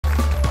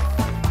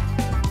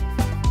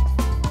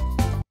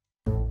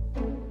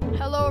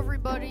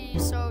everybody.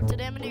 So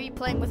today I'm gonna be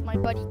playing with my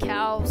buddy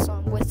Cal,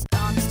 with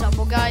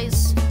Stumble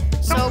Guys.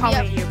 So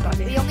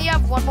we only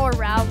have one more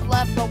round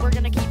left, but we're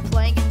gonna keep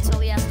playing until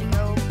he has to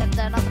go, and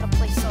then I'm gonna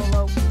play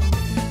solo.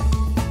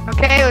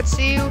 Okay, let's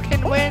see who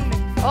can win.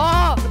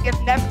 Oh,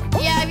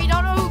 yeah, if you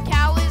don't know who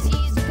Cal is,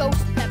 he's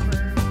Ghost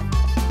Pepper.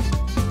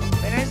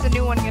 When is the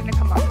new one gonna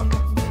come up? Okay.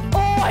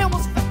 Oh, I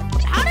almost fell.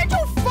 How did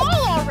you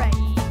fall already?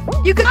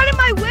 You got in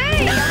my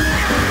way!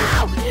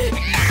 No!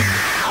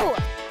 No!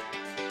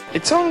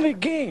 It's only a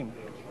game.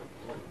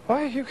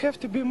 Why you have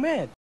to be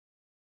mad?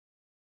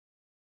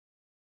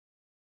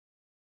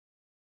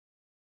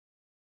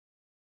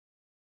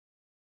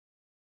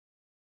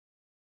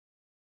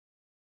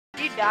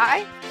 Did you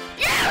die?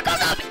 Yeah,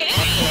 because I'm an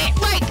idiot!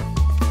 Like...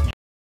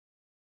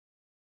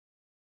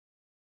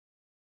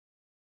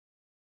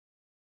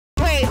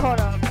 Wait, hold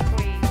up.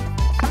 Wait.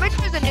 I'm gonna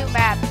choose a new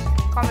map.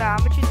 Calm down,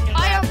 I'm gonna choose a new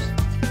map.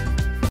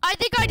 I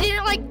think I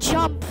didn't, like,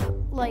 jump.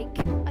 Like,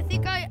 I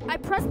think I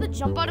pressed the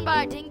jump button,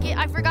 but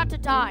I forgot to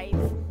dive.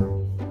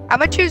 I'm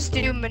gonna choose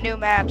new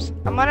maps.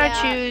 I'm gonna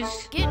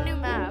choose... Get new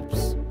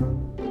maps.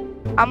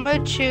 I'm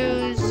gonna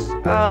choose,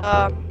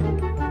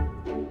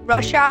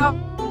 Rush Hour.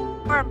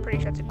 I'm pretty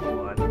sure it's a cool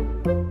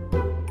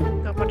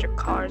one. A bunch of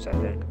cars, I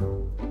think.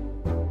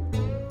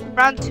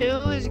 Round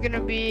 2 is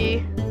gonna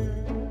be,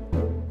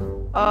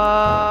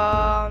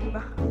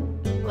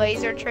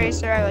 Laser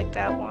Tracer. I like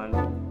that one.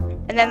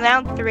 And then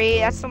round 3,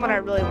 that's the one I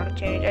really want to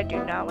change. I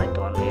do not like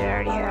the one we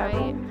already have.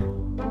 Right.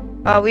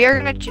 We are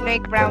gonna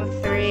make round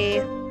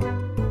 3.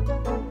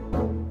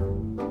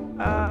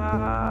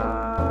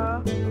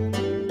 I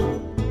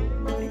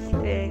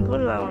think. What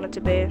do I want it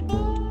to be?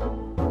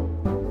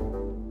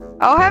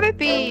 I'll have it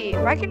be.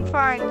 If I can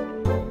find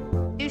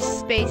new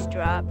space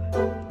drop.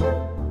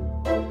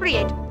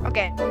 Create.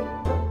 Okay.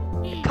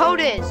 The code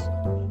is.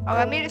 Oh,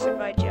 let me just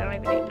invite you. I don't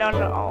even need. No.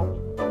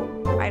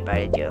 Oh, I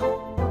invited you.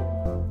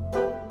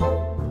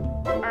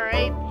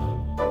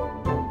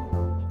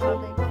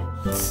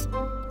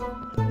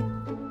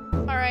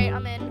 Alright,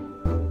 I'm in.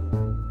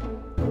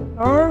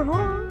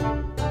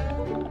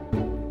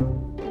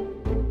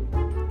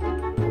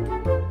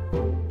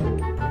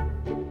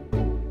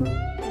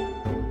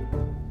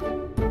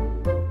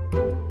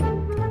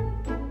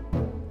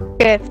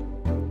 Okay.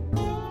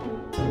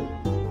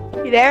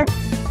 You there?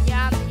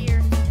 Yeah, I'm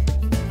here.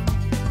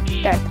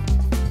 Okay.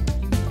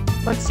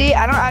 Let's see.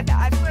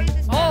 I've played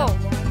this Oh.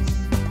 once.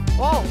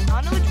 Whoa.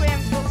 I don't know which way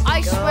I'm supposed to go.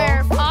 I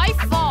swear, if I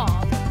fall.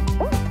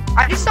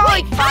 I just saw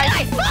like 5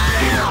 I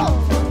fall!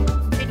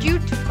 Did you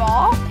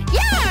fall?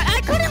 Yeah, I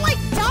couldn't like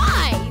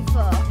dive.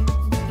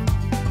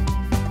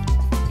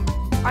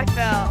 I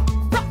fell.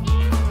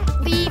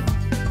 Leave.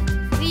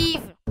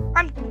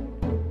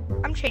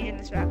 I'm changing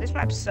this map. This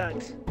map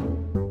sucks.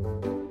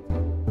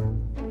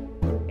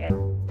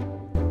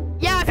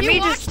 Yeah, if Let you me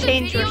watch just the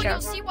change video, your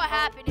you'll see what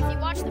happened. If you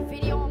watch the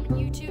video on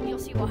YouTube, you'll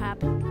see what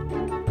happened.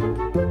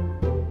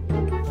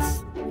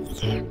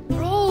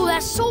 Bro,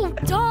 that's so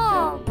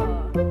dumb.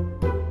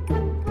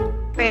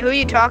 Wait, who are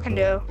you talking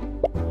to?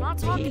 I'm not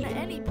talking to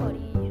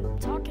anybody. I'm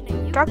talking to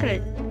you. Talking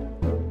to...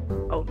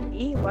 Oh,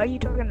 me? Why are you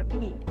talking to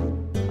me?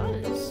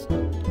 Because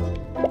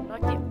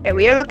Hey,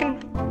 we are looking...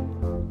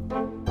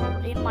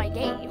 in my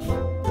game.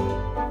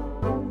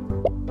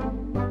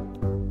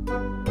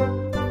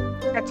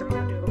 That's what I'm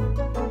gonna do.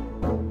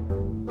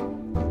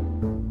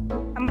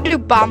 I'm gonna do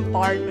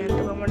bombardment. The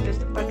one where there's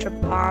a bunch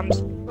of bombs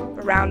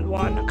for round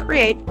 1.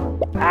 Create.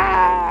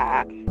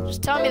 Ah!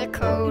 Just tell me the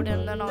code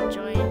and then I'll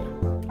join.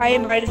 I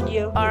invited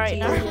you. Alright,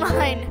 never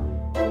mind.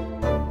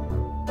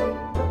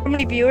 How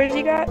many viewers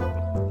you got?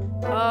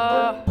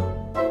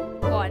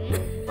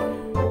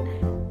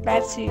 1.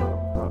 Let's see.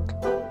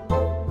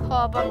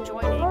 Hub, I'm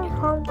joining.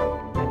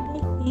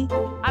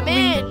 I'm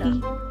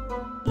in.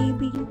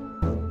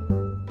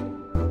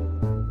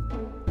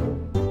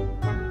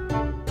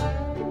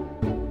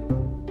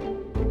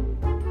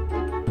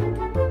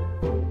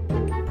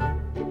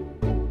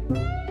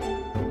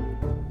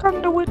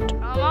 Come to it.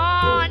 Come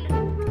on.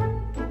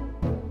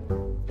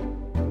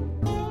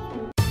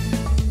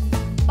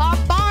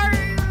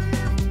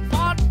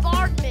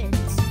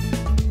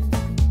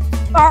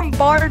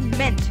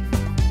 Bombardment.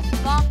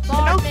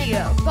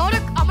 Pinocchio.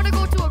 I'm gonna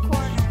go to a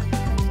corner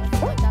because I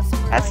feel like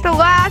that's the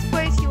last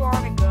place you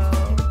want to go.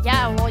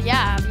 Yeah, well,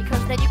 yeah,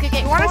 because then you could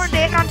get. You want to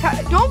stand on top?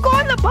 Don't go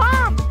on the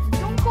bomb.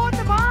 Don't go on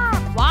the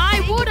bomb.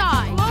 Why would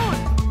I?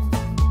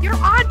 Alone. You're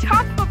on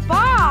top of a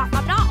bomb.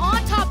 I'm not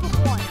on top of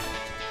one.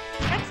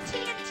 That's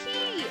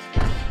TNT.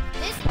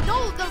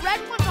 No, the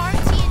red ones aren't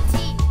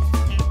TNT.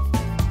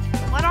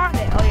 What are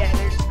they? Oh yeah,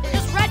 They're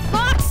just red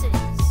boxes.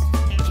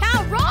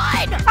 Cal,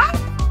 run!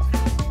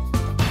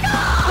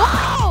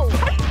 No!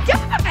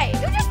 Die!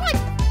 You just like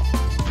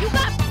you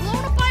got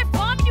blown up by a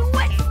bomb and you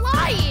went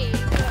flying.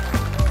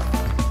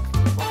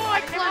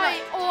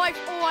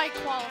 I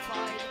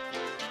qualified.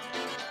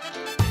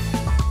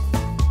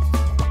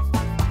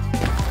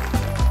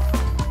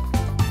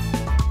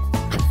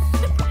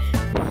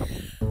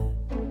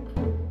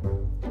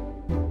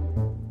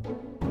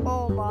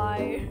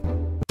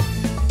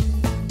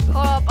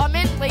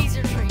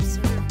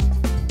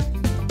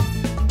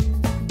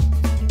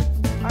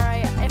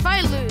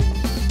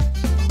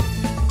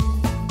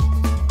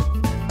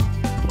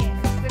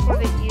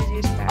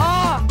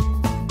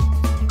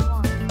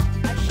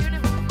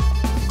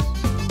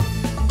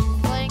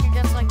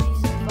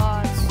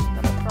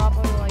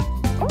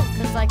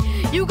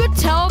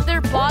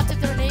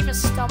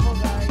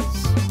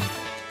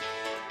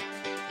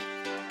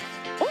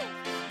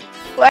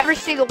 every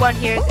single one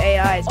here is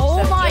AIs. Oh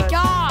my besides us.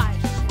 gosh!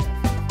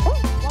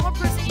 One more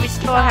person We needs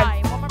to still have-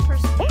 die. One more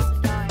person needs to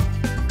die.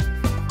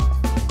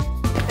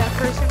 That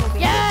person will be.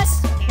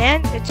 Yes!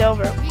 And it's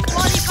over. We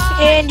qualified!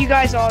 And you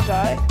guys all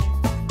die.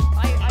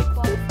 I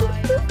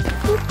qualified.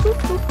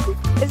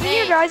 Isn't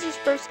your guys'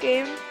 first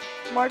game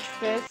March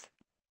 5th?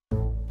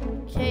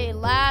 Okay,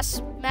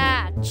 last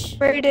match.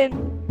 Brayden,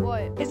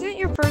 What? isn't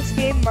your first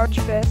game March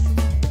 5th?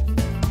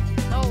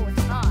 No,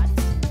 it's not.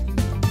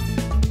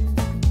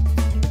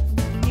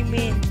 What do you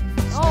mean?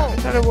 It's No. not. I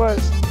thought it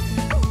was.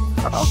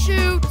 Uh-oh.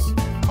 Shoot!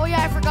 Oh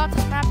yeah, I forgot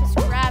this map is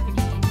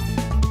gravity.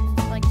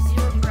 Like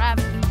 0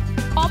 gravity.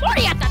 Oh, I'm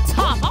already at the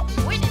top. I'm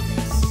winning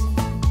this.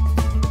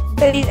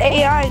 And these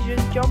AIs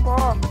just jump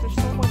off. There's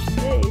so much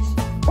space.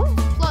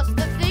 Plus,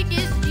 the thing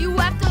is,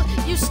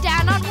 you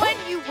stand on one,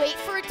 you wait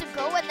for it to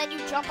go, and then you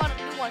jump on a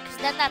new one, because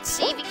then that's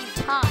saving you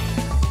time.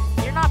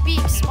 You're not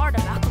being smart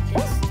about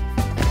this.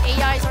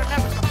 AIs are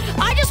never smart.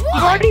 I just won!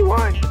 You already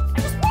won. I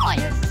just won!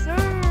 Yes,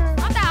 sir.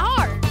 Not that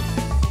hard.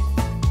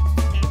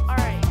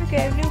 Alright.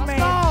 Okay, new Let's man.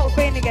 go. We're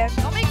playing again.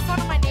 Don't make fun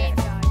of my name,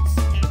 guys.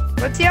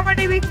 Let's see how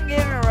many we can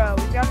get in a row.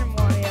 We've gotten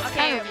one. Yeah, it's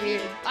Okay, kind of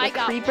weird. I The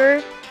got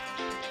creeper.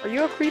 Are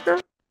you a creeper?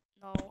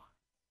 No.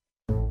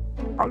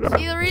 Oh, God.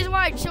 See, the reason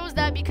why I chose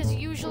that because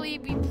usually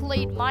me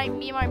and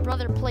my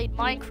brother played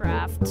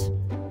Minecraft.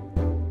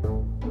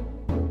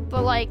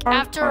 But like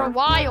after a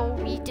while,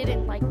 we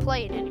didn't like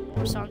play it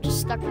anymore, so I'm just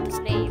stuck with his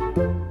name.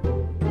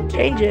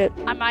 Change it.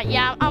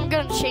 I'm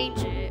gonna change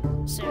it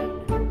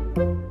soon.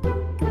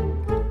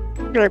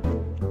 Good.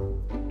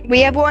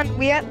 We have one.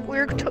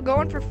 We're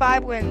going for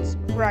 5 wins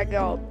before I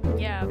go.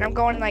 Yeah, And I'm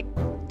going in like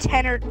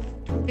 10 or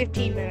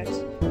 15 minutes.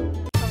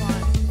 come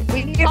on.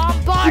 We can get. We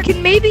Bombard!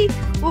 can maybe.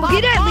 We'll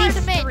get at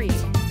least Bombardment!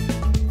 3.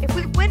 If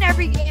we win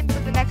every game for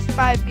the next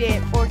 4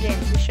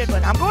 games, we should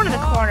win. I'm going to the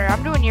corner.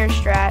 I'm doing your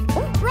strat.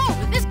 Bro,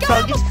 this guy Bro,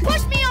 almost just-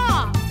 pushed me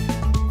off!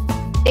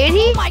 Did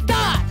he? Oh my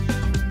god!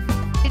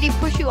 Did he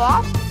push you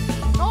off?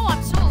 No,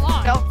 I'm still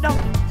alive. No.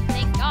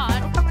 Thank God.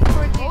 I'm coming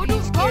towards you. Oh,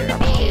 He's don't go scared. to I'm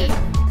me!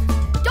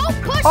 scared.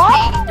 Don't push Oh!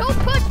 me! Don't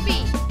push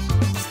me!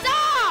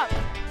 Stop!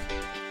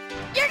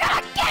 You're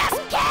gonna get us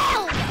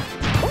killed!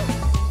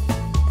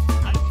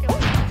 I'm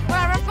chilling.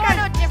 Whatever, I'm going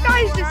to a different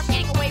guy's corner. just- I'm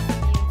getting away from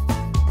you.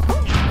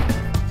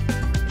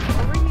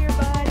 Over here,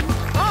 buddy.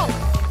 Oh,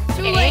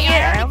 too Yeah, late. I I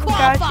already almost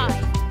got you.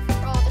 qualified.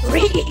 Bro, this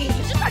Three.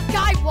 is just a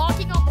guy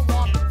walking on the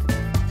water.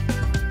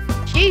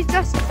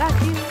 Jesus,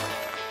 that's you.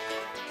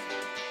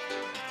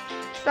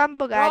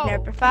 Stumble guy Bro.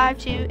 number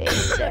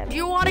 5287. Do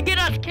you want to get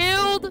us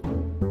killed?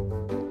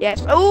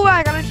 Yes. Oh,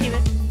 I got an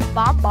achievement.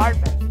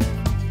 Bombardment.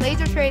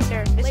 Laser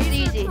tracer. This is Laser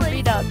easy.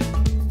 3 tracer.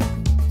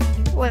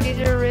 dubs.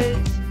 Laser is.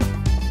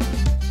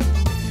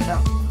 No.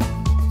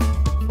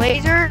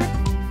 Laser.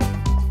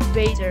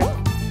 Baser.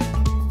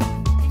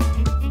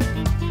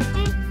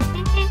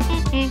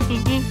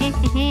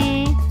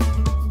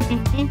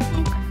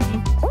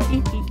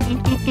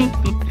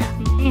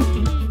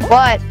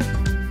 What?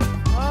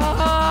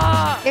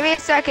 Give me a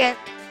second.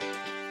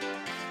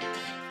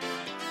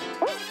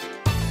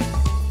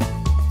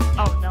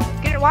 Oh no.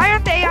 It's getting, why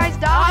aren't the AIs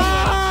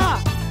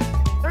dying?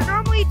 They're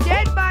normally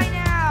dead by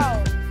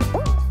now.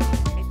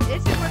 Okay,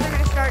 this is where they're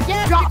gonna start.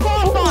 Yes, Drop- we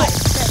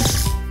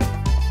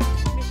qualified.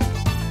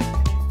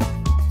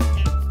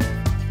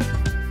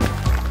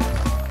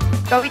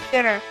 Go eat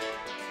dinner.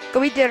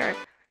 Go eat dinner.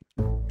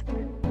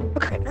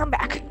 Okay, I'm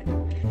back.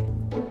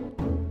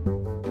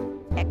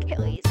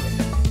 Achilles.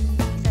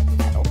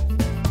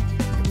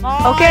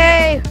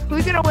 Okay,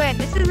 who's gonna win?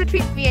 This is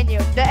between me and you.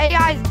 The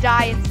AIs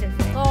die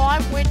instantly. Oh,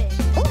 I'm winning.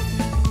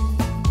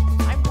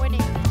 I'm winning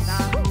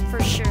this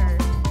for sure.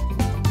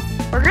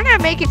 We're gonna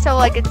make it so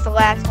like it's the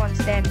last one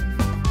standing.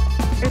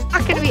 There's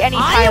not gonna be any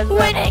I am tiles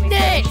left when winning we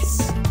finish.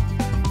 this.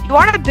 You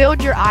wanna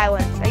build your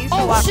islands. I used to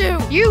Oh, watch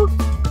shoot. you.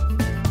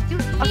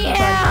 Okay,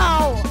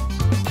 Meow.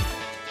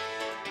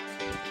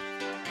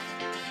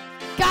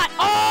 Got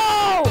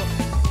no.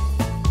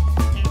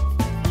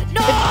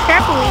 the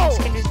trampolines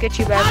can just get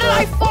you back How did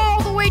I up. fall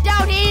all the way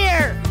down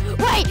here?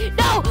 Wait,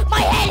 no,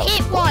 my head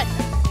hit one.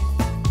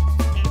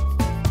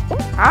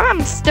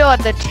 I'm still at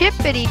the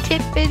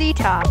tippity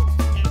top.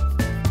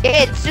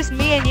 It's just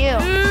me and you.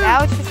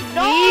 Now it's just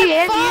No, me I'm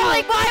and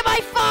falling. you. Why am I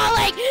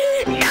falling?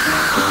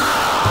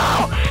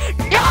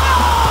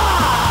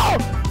 No!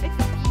 It's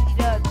easy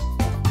dubs.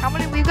 How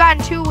many? We've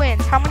gotten 2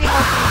 wins. How many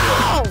more can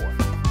No! we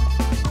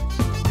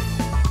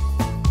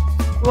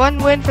do? 1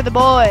 win for the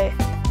boy.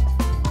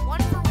 1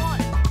 for 1.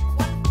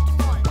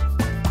 1 to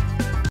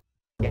 1.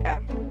 Yeah.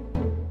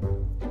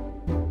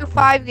 Do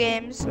 5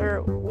 games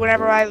or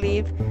whenever I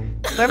leave.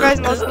 Whoever has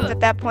most wins at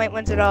that point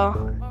wins it all.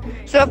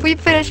 Okay. So if we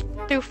finish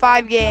through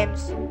 5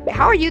 games,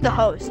 how are you the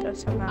host? Oh,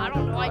 somehow. I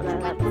don't know. I just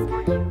went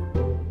before you.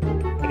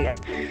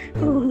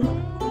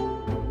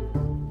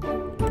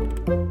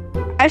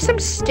 I have some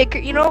sticker,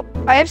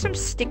 I have some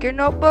sticker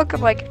notebook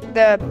of like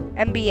the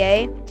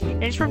NBA,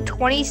 and it's from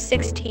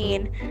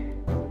 2016.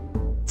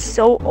 It's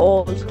so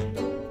old.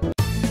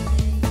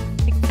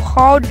 Like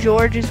Paul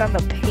George is on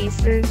the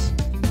Pacers.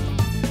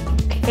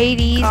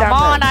 KD's Come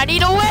on, on I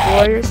need a the win.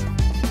 Warriors.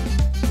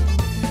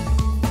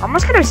 I'm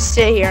just gonna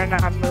sit here and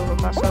not move a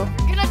muscle.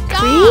 You're gonna die.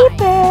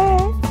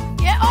 Creeper!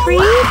 Get away!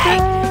 Creeper!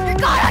 You're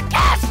gonna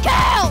get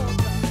killed!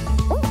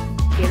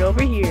 Get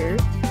over here.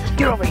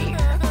 Get over here.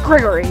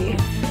 Gregory.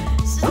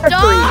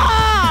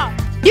 Stop!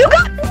 You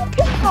got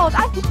killed! I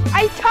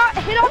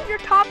hit off your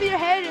top of your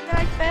head and then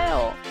I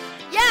fell.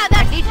 Yeah,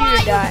 that's need you why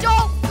to die. you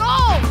don't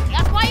go!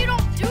 That's why you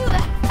don't do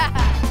that!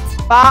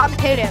 Bomb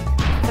hit him.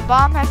 The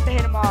bomb has to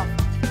hit him off.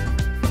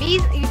 Me,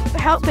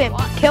 help him.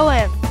 What? Kill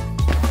him.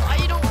 Why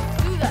you don't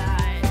do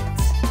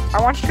that?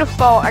 I want you to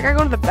fall. I gotta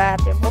go to the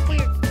bathroom. Hopefully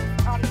you're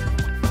on.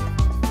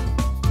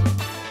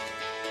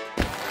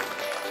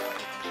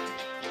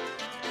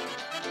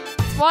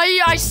 That's why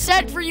I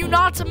said for you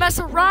not to mess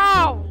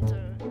around!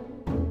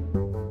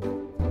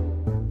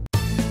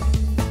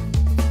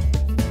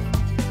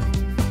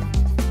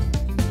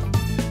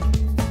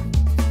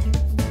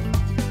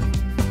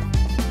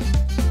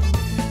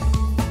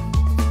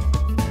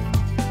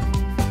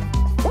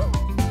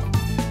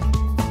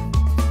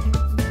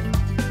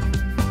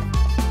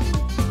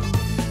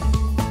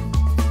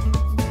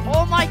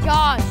 Oh my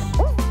gosh!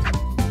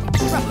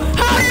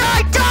 How did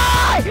I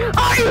die?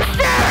 Are you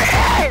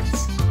serious?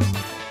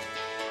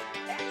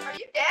 Are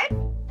you dead?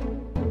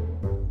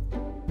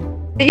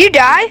 Did you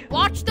die?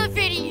 Watch the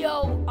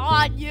video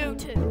on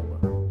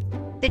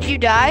YouTube. Did you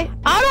die?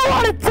 I don't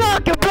want to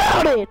talk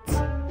about it.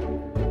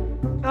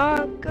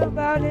 Talk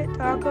about it,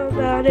 talk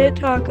about it,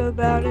 talk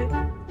about it.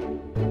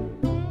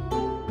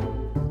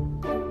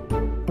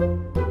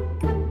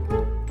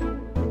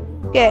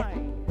 Okay.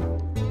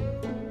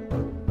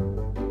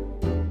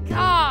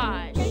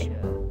 Gosh.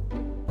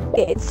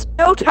 Okay, it's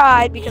still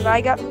tied because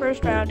I got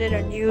first rounded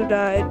and you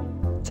died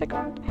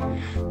second.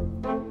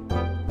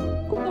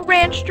 Cool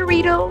Ranch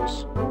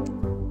Doritos.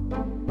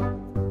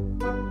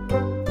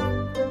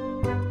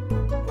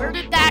 Where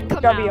did that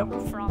come W.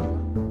 out from?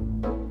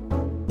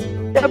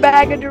 A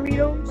bag of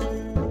Doritos.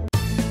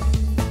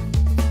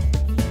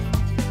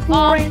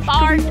 Cool Ranch Doritos.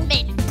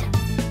 Bombardment.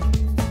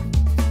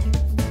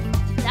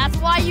 That's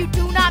why you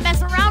do not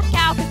mess around,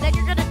 Cal, because then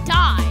you're gonna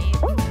die.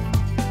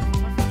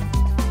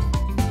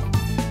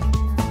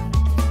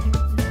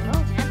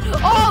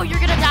 Oh, you're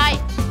gonna die.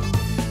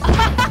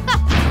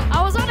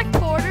 I was on a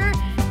corner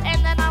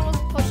and then I was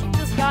pushing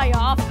this guy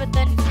off, but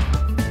then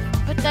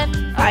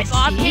a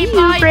bomb came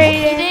by.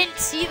 He didn't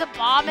see the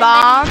bomb and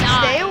Bomb, then he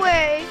died. stay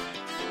away.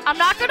 I'm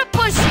not gonna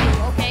push you,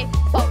 okay?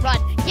 But run.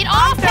 Get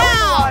off Fell in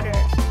the now! water.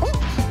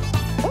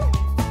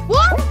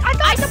 What?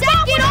 I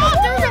said get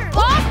off! There's a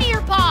bomb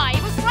nearby!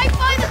 It was right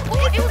by the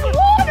corner! It was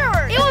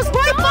water! It was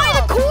right by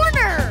the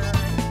corner!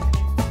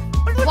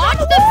 Watch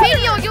the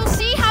video, you'll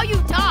see how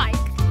you died.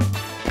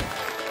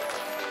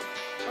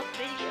 What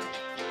video?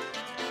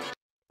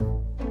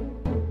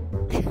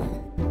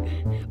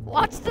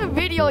 Watch the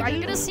video,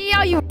 you're gonna see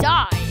how you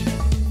died.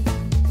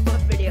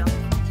 What video?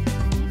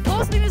 I'm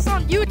posting this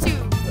on YouTube.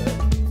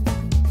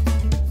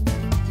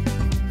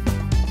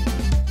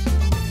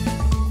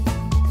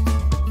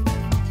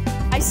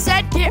 I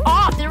said get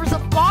off, there was a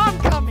bomb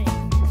coming.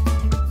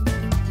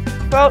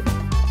 Well,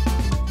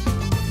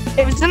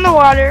 it was in the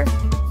water.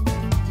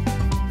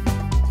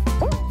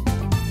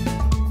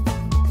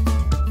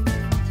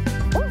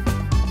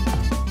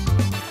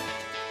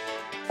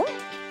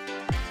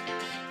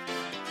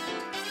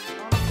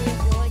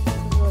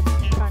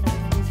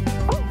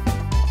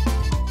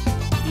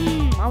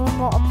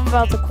 I'm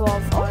about to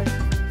qualify.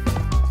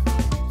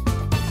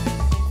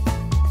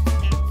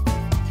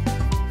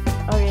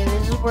 Okay,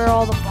 this is where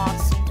all the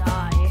bots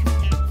die.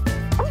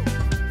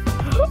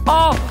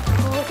 Oh!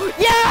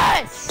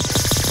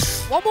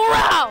 Yes! One more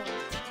round!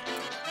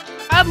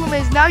 Problem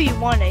is now you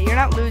won it. You're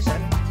not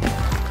losing.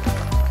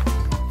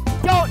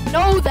 Don't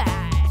know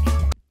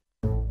that.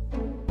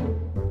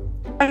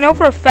 I know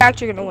for a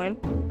fact you're gonna win.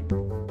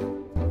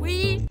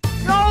 We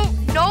don't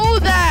know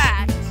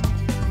that.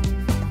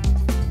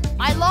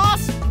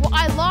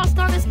 I lost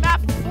on this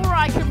map before.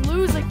 I can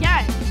lose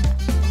again.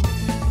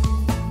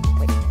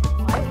 Wait,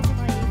 why wasn't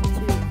I able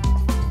to?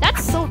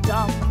 That's so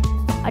dumb.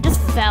 I just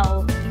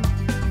fell.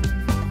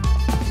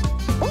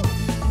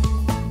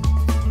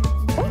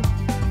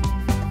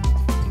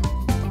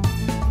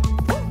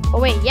 Oh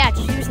wait, yeah,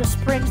 just use the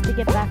sprints to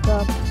get back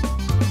up.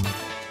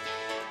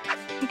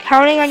 I'm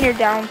counting on your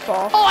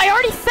downfall. Oh, I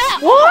already fell!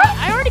 What?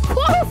 I already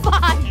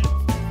qualified!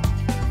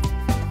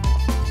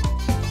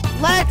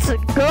 Let's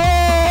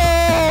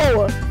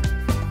go!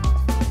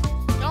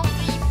 Don't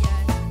leave yet.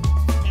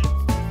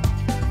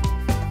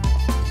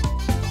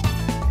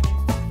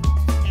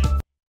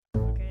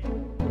 Okay.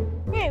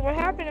 Hey, what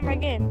happened in my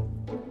game?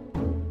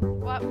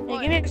 What?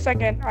 Hey, give me a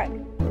second. What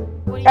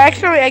do I you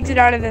actually exit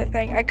out of the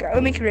thing.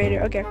 Let me create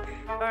it. Okay.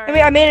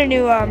 I made a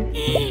new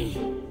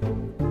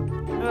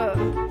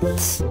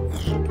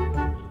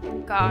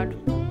God.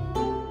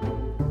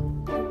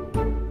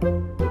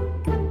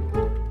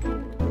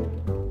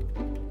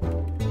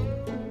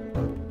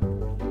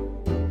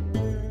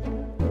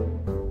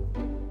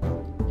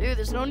 Dude,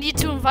 there's no need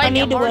to invite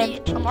me. I'm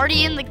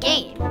already in the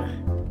game.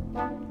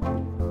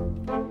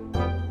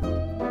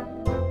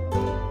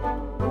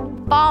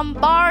 Bomb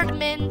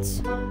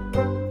bombardment.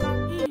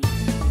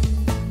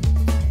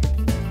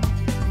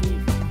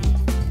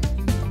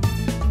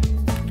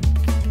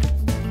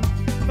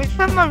 Next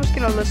time I'm just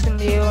gonna listen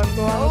to you and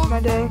go on with my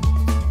day.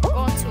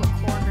 Go into a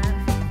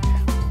corner.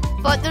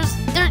 But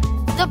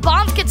the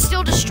bombs can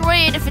still destroy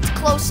it if it's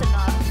close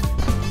enough.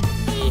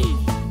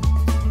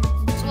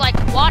 So like,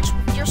 watch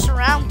your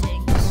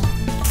surroundings.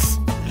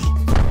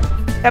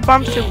 That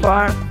bomb's too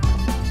far.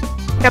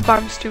 That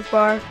bomb's too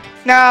far.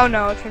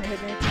 No, it can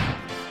hit me.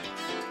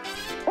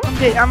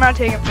 I'm not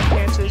taking some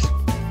chances.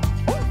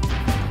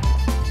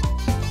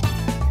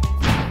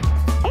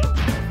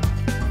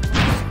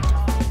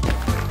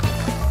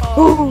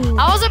 Oh,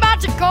 I was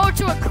about to go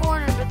to a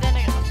corner, but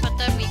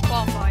then we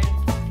qualified.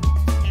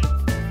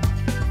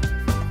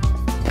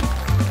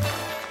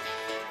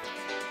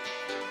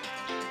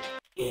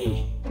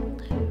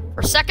 For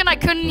a second, I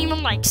couldn't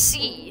even like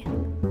see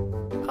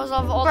because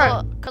of all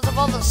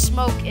the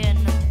smoke in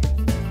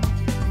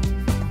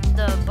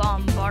the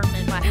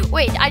bombardment.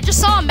 Wait, I just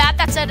saw a map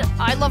that said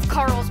 "I love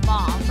Carl's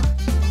mom,"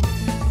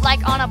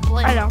 like on a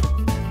blimp. I know.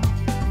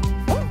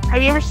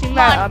 Have you ever seen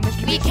that,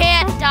 Mr. We Beast?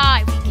 can't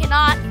die. We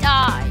cannot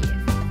die.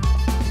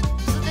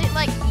 So they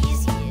like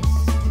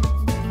easiest.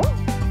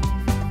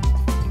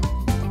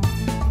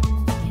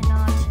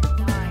 Cannot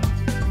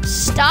die.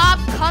 Stop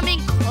coming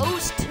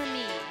close to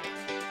me.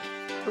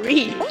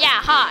 Breathe.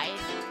 Yeah, hi.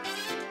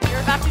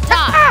 You're about to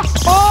die.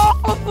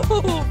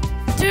 Oh!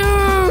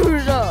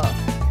 Dude!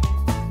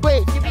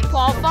 Wait, did we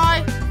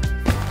qualify?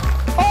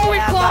 Oh, we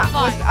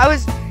qualified.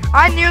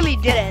 I nearly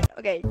didn't.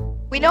 Okay.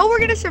 We know we're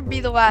gonna be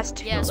the last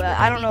two, Yes, but we're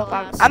I gonna don't be know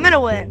the if last. I'm gonna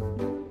win.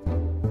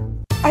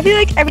 I feel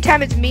like every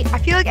time it's me, I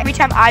feel like every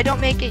time I don't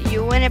make it,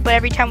 you win it, but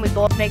every time we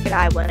both make it,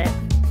 I win it.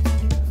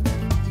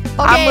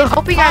 Okay, I'm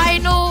hoping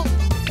final.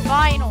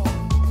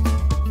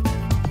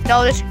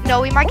 No,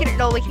 we might get it.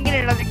 No, we can get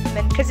another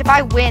win. Because if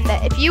I win,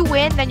 if you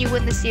win, then you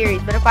win the series.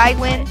 But if I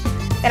win,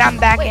 then I'm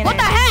back Wait, in what it.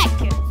 the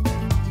heck?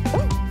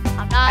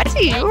 I'm not. I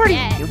see you. dead You already.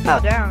 yet. You fell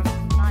down.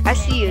 Not I dead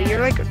see you. yet. You're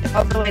like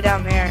all the way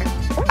down there.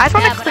 I just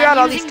want Yeah, to but clear I'm out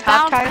all these using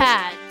top bounce tiles.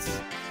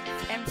 pads,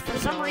 and for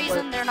some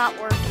reason they're not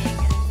working.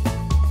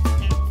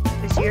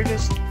 Because you're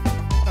just.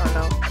 I don't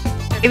know.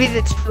 Maybe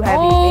it's too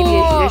heavy.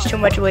 Maybe there's too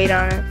much weight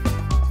on it.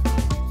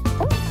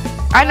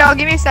 I know.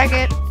 Give me a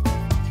second.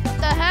 What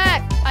the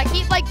heck? I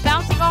keep like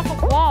bouncing off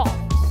of walls.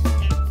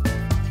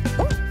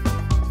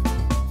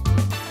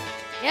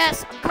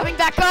 Yes, I'm coming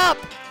back up.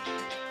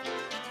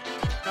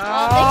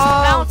 Oh, thanks to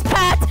bounce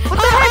pads. What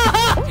the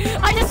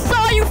heck? I just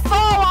saw you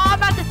fall.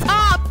 I'm at the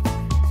top.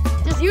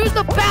 Just use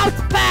the bounce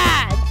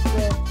pads.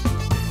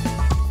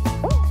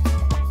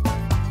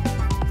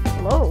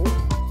 Hello.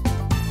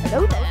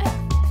 Hello there.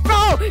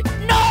 Bro,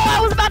 no, I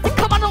was about to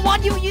come on the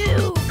one you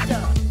used.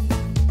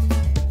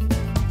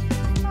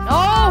 No,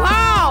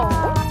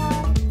 how?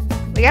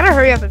 We gotta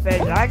hurry up and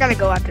finish. I gotta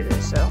go after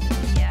this, so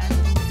Yeah.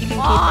 you can Come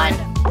on. keep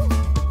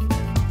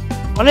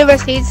running. One of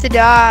us needs to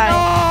die.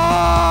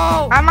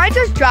 No. I might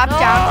just drop down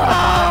to the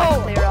bottom No.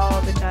 and clear all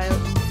of the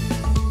tiles.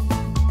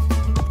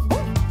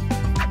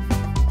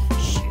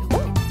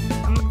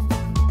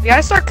 Shoot. We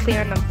gotta start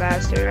clearing them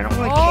faster. I don't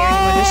really care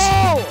anymore.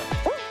 This.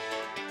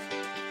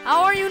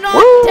 How are you not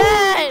Woo.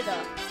 dead?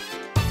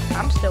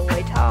 I'm still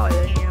way taller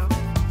than you.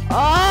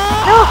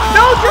 Oh!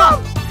 No,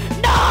 jump!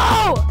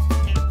 No!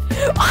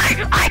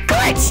 I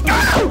glitched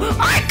through!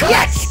 I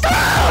glitched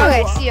through!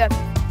 Okay, see ya.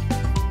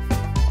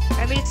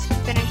 Let me just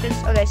finish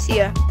this. Okay, see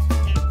ya.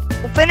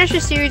 We'll finish the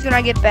series when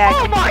I get back.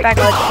 Oh my Back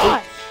like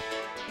gosh!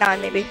 8,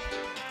 9 maybe.